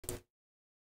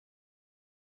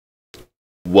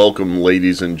Welcome,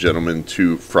 ladies and gentlemen,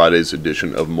 to Friday's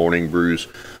edition of Morning Brews.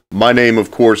 My name,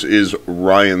 of course, is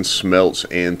Ryan Smelts,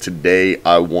 and today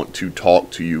I want to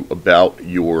talk to you about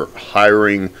your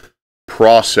hiring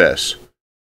process.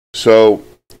 So,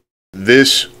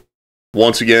 this,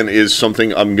 once again, is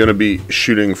something I'm going to be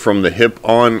shooting from the hip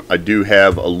on. I do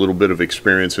have a little bit of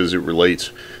experience as it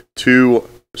relates to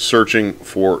searching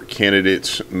for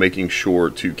candidates, making sure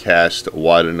to cast a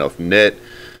wide enough net,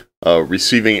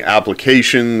 receiving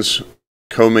applications,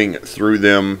 combing through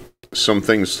them, some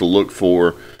things to look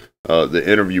for, the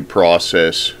interview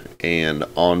process, and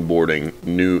onboarding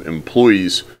new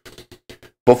employees.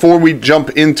 Before we jump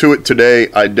into it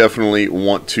today, I definitely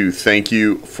want to thank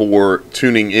you for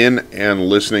tuning in and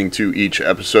listening to each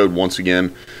episode once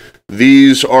again.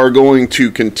 These are going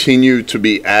to continue to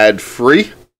be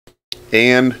ad-free,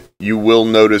 and you will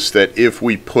notice that if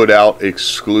we put out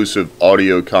exclusive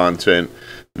audio content,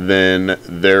 then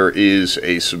there is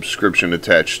a subscription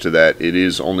attached to that. It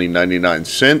is only 99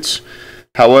 cents.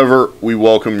 However, we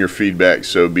welcome your feedback,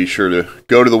 so be sure to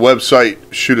go to the website,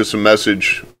 shoot us a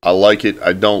message. I like it,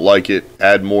 I don't like it,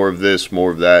 add more of this, more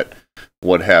of that,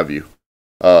 what have you.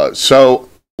 So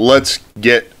let's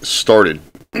get started.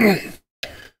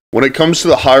 When it comes to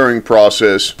the hiring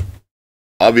process,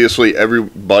 obviously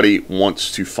everybody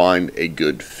wants to find a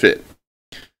good fit.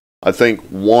 I think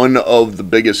one of the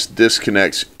biggest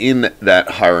disconnects in that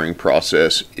hiring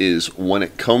process is when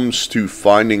it comes to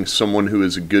finding someone who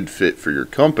is a good fit for your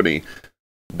company,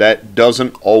 that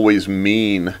doesn't always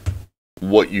mean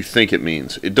what you think it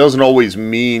means. It doesn't always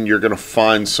mean you're going to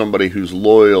find somebody who's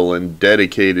loyal and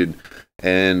dedicated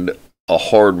and a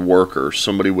hard worker,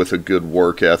 somebody with a good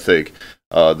work ethic,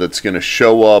 that's going to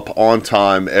show up on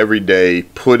time every day,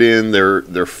 put in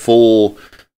their full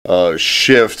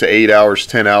shift, 8 hours,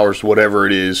 10 hours, whatever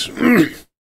it is, and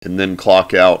then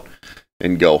clock out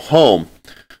and go home.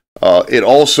 It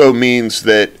also means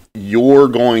that you're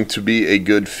going to be a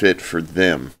good fit for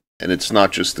them. And it's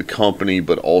not just the company,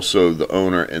 but also the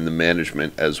owner and the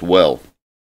management as well.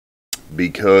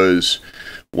 Because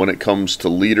when it comes to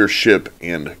leadership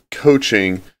and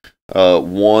coaching,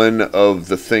 one of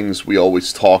the things we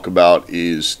always talk about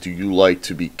is, do you like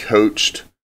to be coached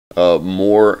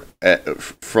more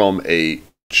from a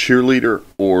cheerleader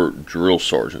or drill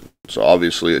sergeant? So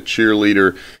obviously a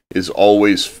cheerleader is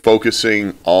always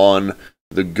focusing on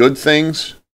the good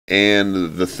things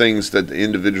and the things that the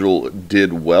individual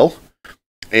did well.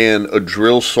 And a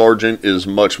drill sergeant is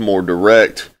much more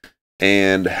direct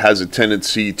and has a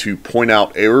tendency to point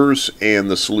out errors and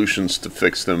the solutions to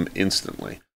fix them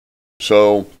instantly.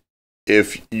 So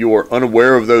if you're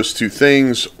unaware of those two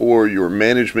things, or your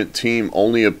management team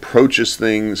only approaches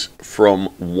things from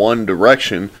one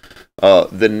direction,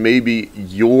 then maybe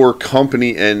your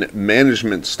company and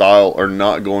management style are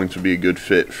not going to be a good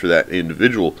fit for that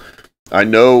individual. I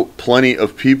know plenty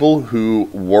of people who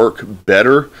work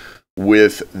better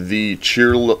with the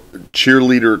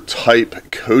cheerleader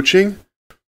type coaching,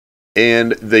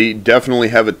 and they definitely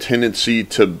have a tendency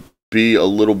to be a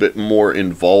little bit more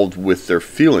involved with their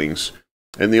feelings.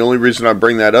 And the only reason I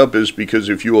bring that up is because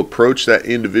if you approach that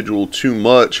individual too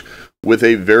much with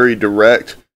a very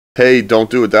direct, hey, don't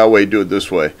do it that way, do it this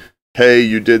way. Hey,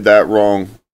 you did that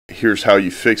wrong, here's how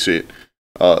you fix it.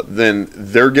 Then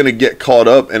they're going to get caught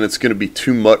up, and it's going to be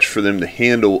too much for them to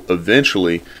handle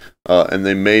eventually. And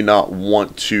they may not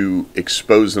want to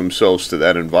expose themselves to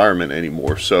that environment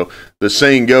anymore. So the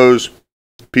saying goes,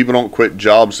 people don't quit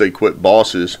jobs, they quit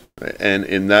bosses. And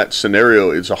in that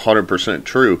scenario, it's 100%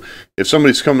 true. If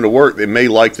somebody's coming to work, they may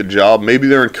like the job. Maybe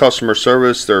they're in customer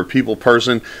service, they're a people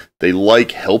person, they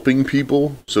like helping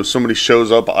people. So if somebody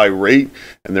shows up irate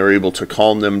and they're able to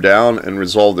calm them down and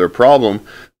resolve their problem,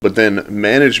 but then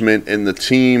management and the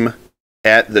team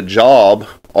at the job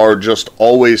are just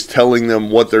always telling them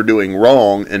what they're doing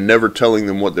wrong and never telling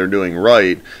them what they're doing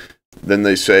right, then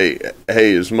they say,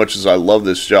 hey, as much as I love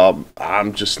this job,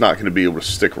 I'm just not going to be able to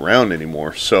stick around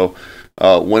anymore. So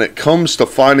when it comes to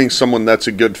finding someone that's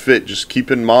a good fit, just keep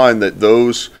in mind that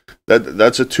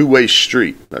that's a two-way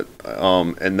street.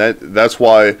 And that's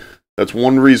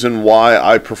one reason why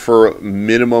I prefer a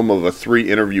minimum of a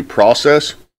 3 interview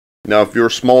process. Now, if you're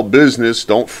a small business,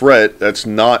 don't fret. That's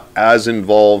not as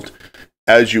involved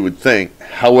as you would think.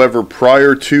 However,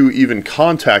 prior to even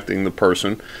contacting the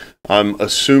person, I'm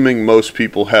assuming most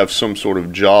people have some sort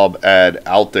of job ad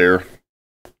out there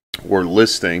or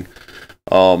listing.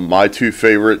 My two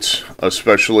favorites,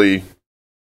 especially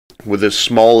with as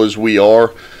small as we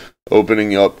are,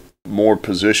 opening up more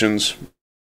positions,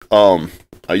 I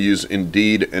use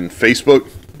Indeed and Facebook.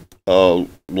 A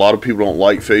lot of people don't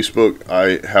like Facebook.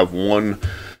 I have one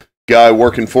guy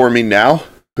working for me now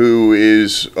who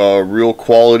is a real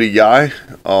quality guy.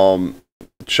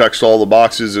 Checks all the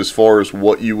boxes as far as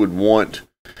what you would want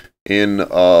in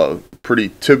a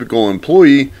pretty typical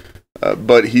employee,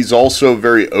 but he's also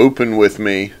very open with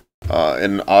me,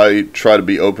 and I try to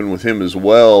be open with him as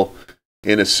well,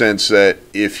 in a sense that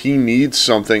if he needs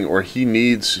something or he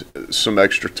needs some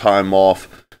extra time off,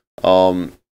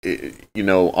 I'm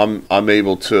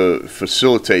able to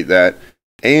facilitate that.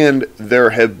 And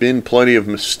there have been plenty of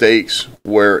mistakes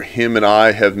where him and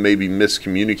I have maybe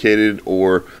miscommunicated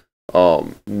or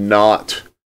not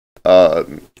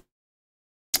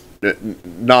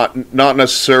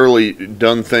necessarily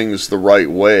done things the right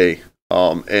way.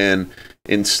 And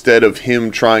instead of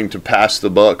him trying to pass the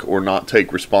buck or not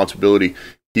take responsibility,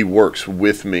 he works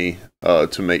with me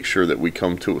to make sure that we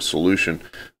come to a solution.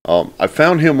 I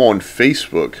found him on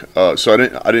Facebook, so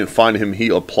I didn't find him. He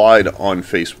applied on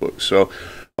Facebook. So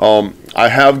I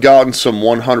have gotten some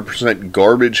 100%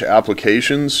 garbage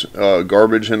applications,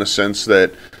 garbage in a sense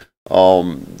that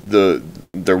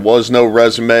there was no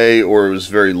resume, or it was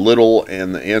very little,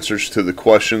 and the answers to the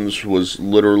questions was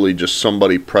literally just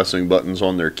somebody pressing buttons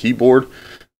on their keyboard.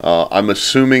 I'm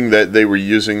assuming that they were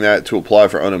using that to apply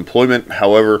for unemployment.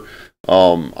 However,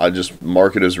 I just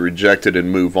mark it as rejected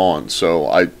and move on. So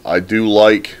I do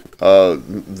like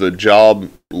the job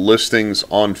listings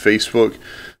on Facebook.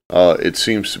 It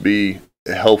seems to be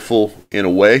helpful in a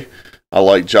way. I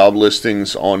like job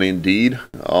listings on Indeed.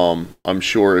 I'm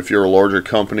sure if you're a larger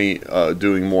company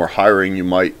doing more hiring, you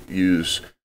might use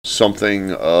something,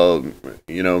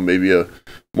 maybe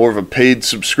more of a paid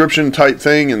subscription type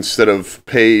thing instead of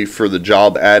pay for the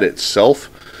job ad itself.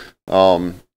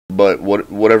 But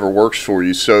whatever works for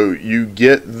you. So you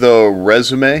get the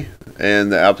resume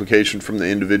and the application from the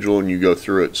individual, and you go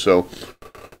through it. So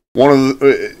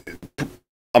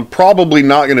I'm probably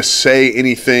not going to say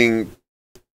anything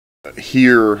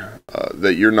here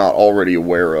that you're not already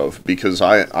aware of, because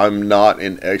I'm not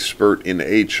an expert in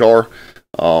HR.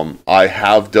 I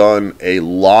have done a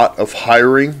lot of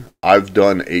hiring. I've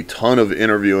done a ton of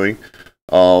interviewing.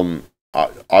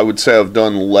 I would say I've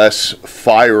done less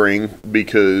firing,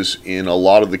 because in a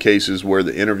lot of the cases where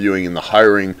the interviewing and the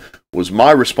hiring was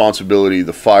my responsibility,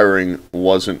 the firing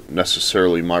wasn't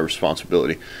necessarily my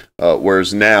responsibility.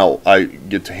 Whereas now I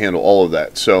get to handle all of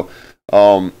that. So,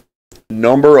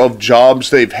 number of jobs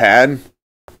they've had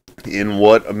in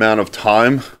what amount of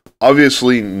time.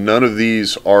 Obviously, none of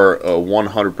these are a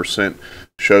 100%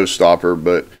 showstopper,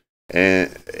 but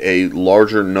a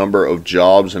larger number of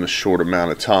jobs in a short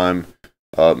amount of time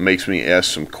makes me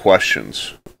ask some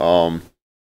questions.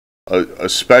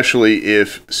 Especially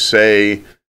if, say,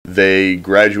 they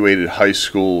graduated high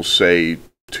school, say,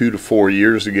 2 to 4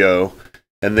 years ago,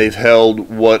 and they've held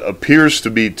what appears to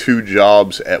be 2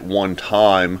 jobs at one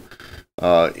time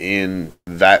in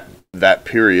that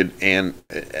period, and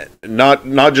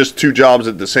not just 2 jobs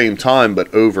at the same time,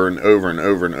 but over and over and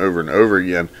over and over and over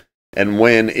again. And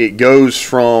when it goes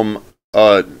from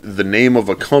the name of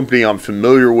a company I'm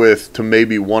familiar with to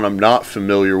maybe one I'm not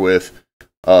familiar with,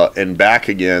 and back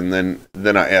again,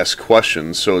 then I ask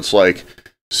questions. So it's like,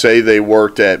 say they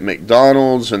worked at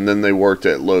McDonald's, and then they worked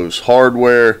at Lowe's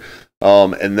Hardware,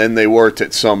 and then they worked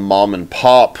at some mom and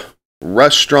pop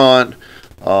restaurant,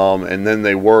 and then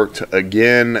they worked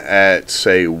again at,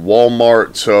 say,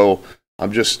 Walmart. So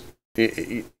I'm just,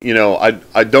 I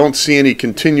don't see any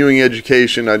continuing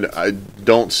education. I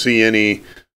don't see any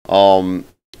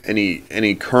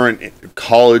current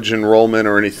college enrollment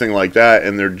or anything like that,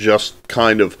 and they're just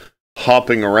kind of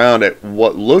hopping around at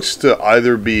what looks to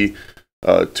either be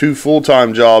 2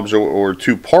 full-time jobs or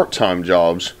 2 part-time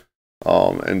jobs.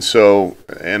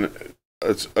 And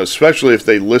especially if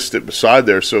they list it beside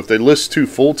there. So if they list 2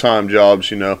 full-time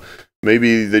jobs,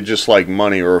 maybe they just like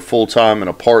money, or a full-time and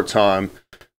a part-time.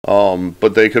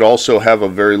 But they could also have a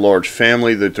very large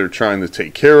family that they're trying to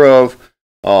take care of.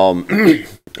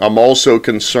 I'm also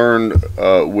concerned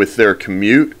with their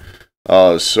commute.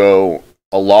 So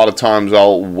a lot of times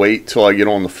I'll wait till I get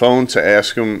on the phone to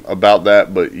ask them about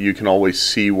that, but you can always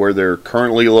see where they're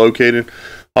currently located.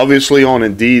 Obviously on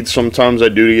Indeed, sometimes I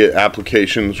do get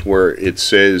applications where it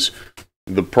says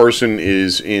the person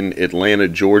is in Atlanta,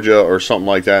 Georgia, or something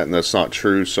like that, and that's not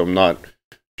true. So I'm not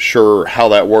sure how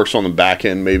that works on the back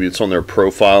end. Maybe it's on their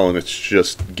profile and it's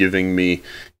just giving me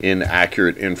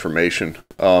inaccurate information.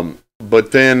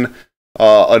 But then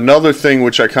another thing,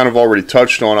 which I kind of already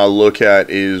touched on, I look at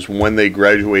is when they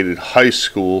graduated high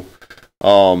school.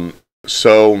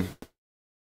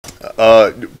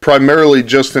 Primarily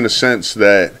just in a sense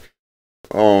that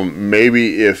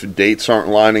maybe if dates aren't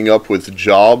lining up with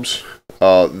jobs,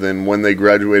 then when they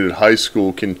graduated high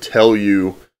school can tell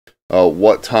you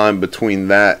what time between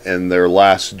that and their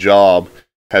last job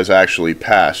has actually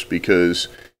passed. Because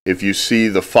if you see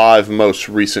the 5 most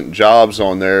recent jobs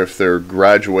on there, if their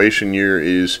graduation year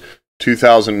is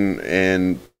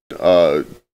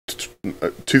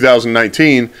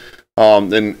 2019,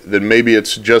 then maybe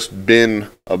it's just been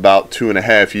about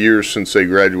 2.5 years since they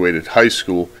graduated high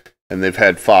school, and they've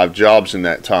had 5 jobs in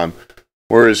that time.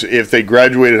 Whereas if they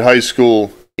graduated high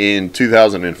school in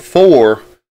 2004,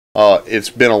 it's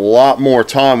been a lot more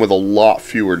time with a lot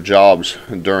fewer jobs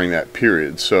during that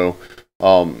period. So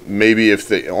maybe if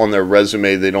they, on their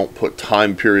resume, they don't put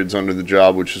time periods under the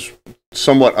job, which is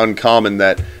somewhat uncommon,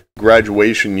 that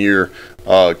graduation year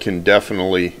can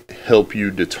definitely help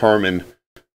you determine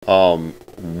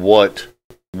what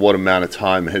amount of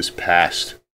time has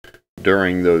passed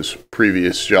during those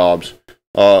previous jobs.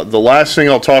 The last thing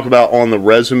I'll talk about on the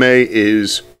resume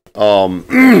is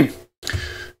you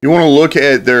want to look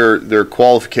at their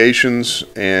qualifications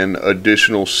and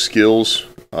additional skills.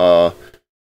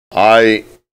 I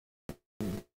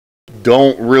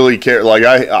don't really care. Like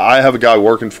I have a guy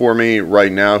working for me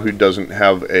right now who doesn't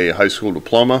have a high school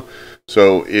diploma,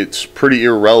 so it's pretty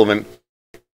irrelevant.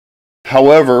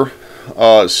 However,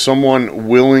 someone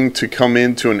willing to come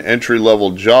into an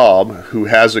entry-level job who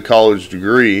has a college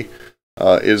degree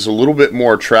is a little bit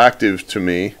more attractive to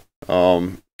me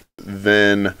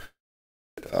than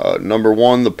number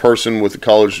one, the person with a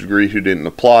college degree who didn't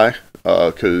apply,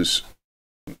 because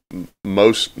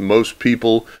most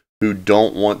people who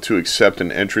don't want to accept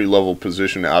an entry-level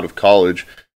position out of college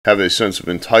have a sense of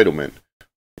entitlement,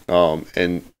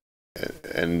 and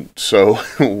so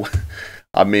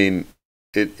I mean,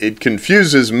 it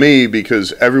confuses me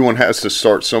because everyone has to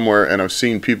start somewhere, and I've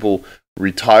seen people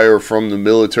retire from the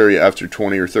military after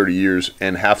 20 or 30 years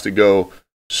and have to go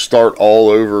start all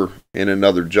over in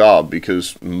another job,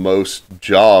 because most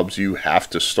jobs you have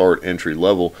to start entry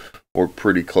level or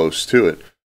pretty close to it.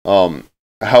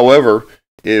 However,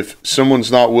 if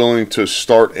someone's not willing to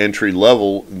start entry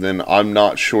level, then I'm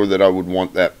not sure that I would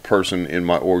want that person in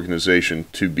my organization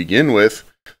to begin with.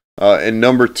 And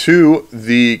number two,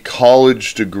 the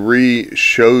college degree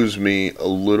shows me a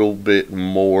little bit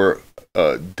more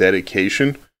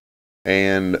dedication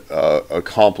and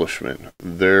accomplishment.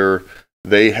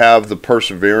 They have the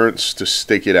perseverance to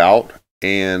stick it out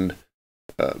and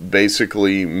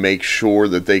basically make sure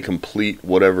that they complete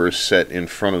whatever is set in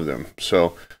front of them.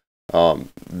 So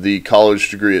the college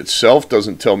degree itself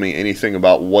doesn't tell me anything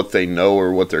about what they know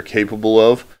or what they're capable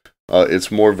of.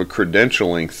 It's more of a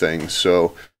credentialing thing.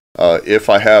 So if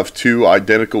I have 2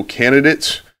 identical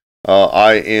candidates,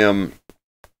 I am,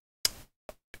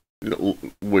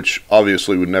 which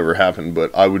obviously would never happen,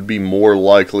 but I would be more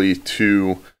likely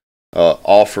to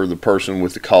offer the person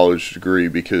with the college degree,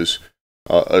 because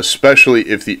especially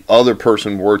if the other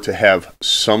person were to have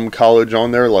some college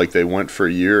on there, like they went for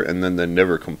a year and then they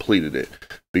never completed it,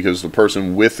 because the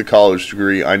person with the college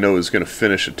degree I know is going to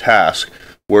finish a task,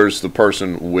 whereas the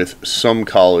person with some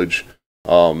college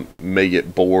may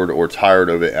get bored or tired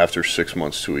of it after 6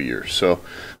 months to a year. So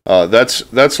that's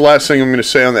the last thing I'm going to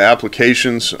say on the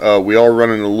applications. We are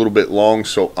running a little bit long,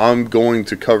 so I'm going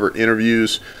to cover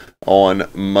interviews on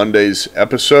Monday's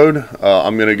episode.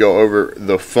 I'm going to go over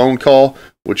the phone call,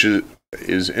 which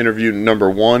is interview number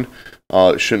 1.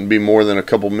 It shouldn't be more than a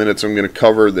couple minutes. I'm going to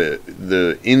cover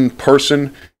the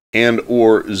in-person and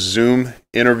or Zoom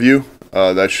interview.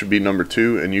 That should be number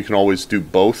 2, and you can always do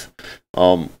both.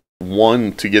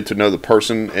 One, to get to know the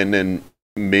person, and then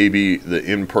maybe the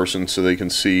in-person so they can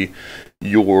see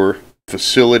your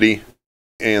facility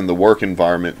and the work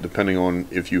environment, depending on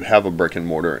if you have a brick and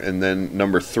mortar. And then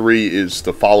number 3 is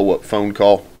the follow-up phone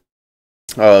call.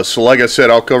 So like I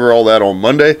said, I'll cover all that on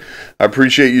Monday. I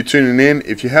appreciate you tuning in.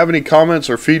 If you have any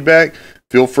comments or feedback,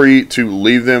 feel free to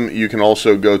leave them. You can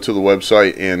also go to the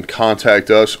website and contact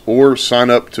us, or sign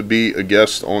up to be a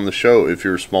guest on the show if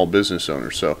you're a small business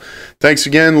owner. So thanks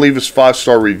again. Leave us a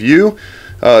 5-star review.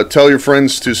 Tell your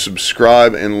friends to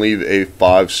subscribe and leave a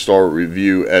 5-star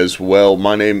review as well.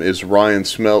 My name is Ryan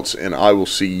Smeltz, and I will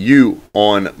see you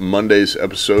on Monday's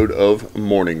episode of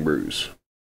Morning Brews.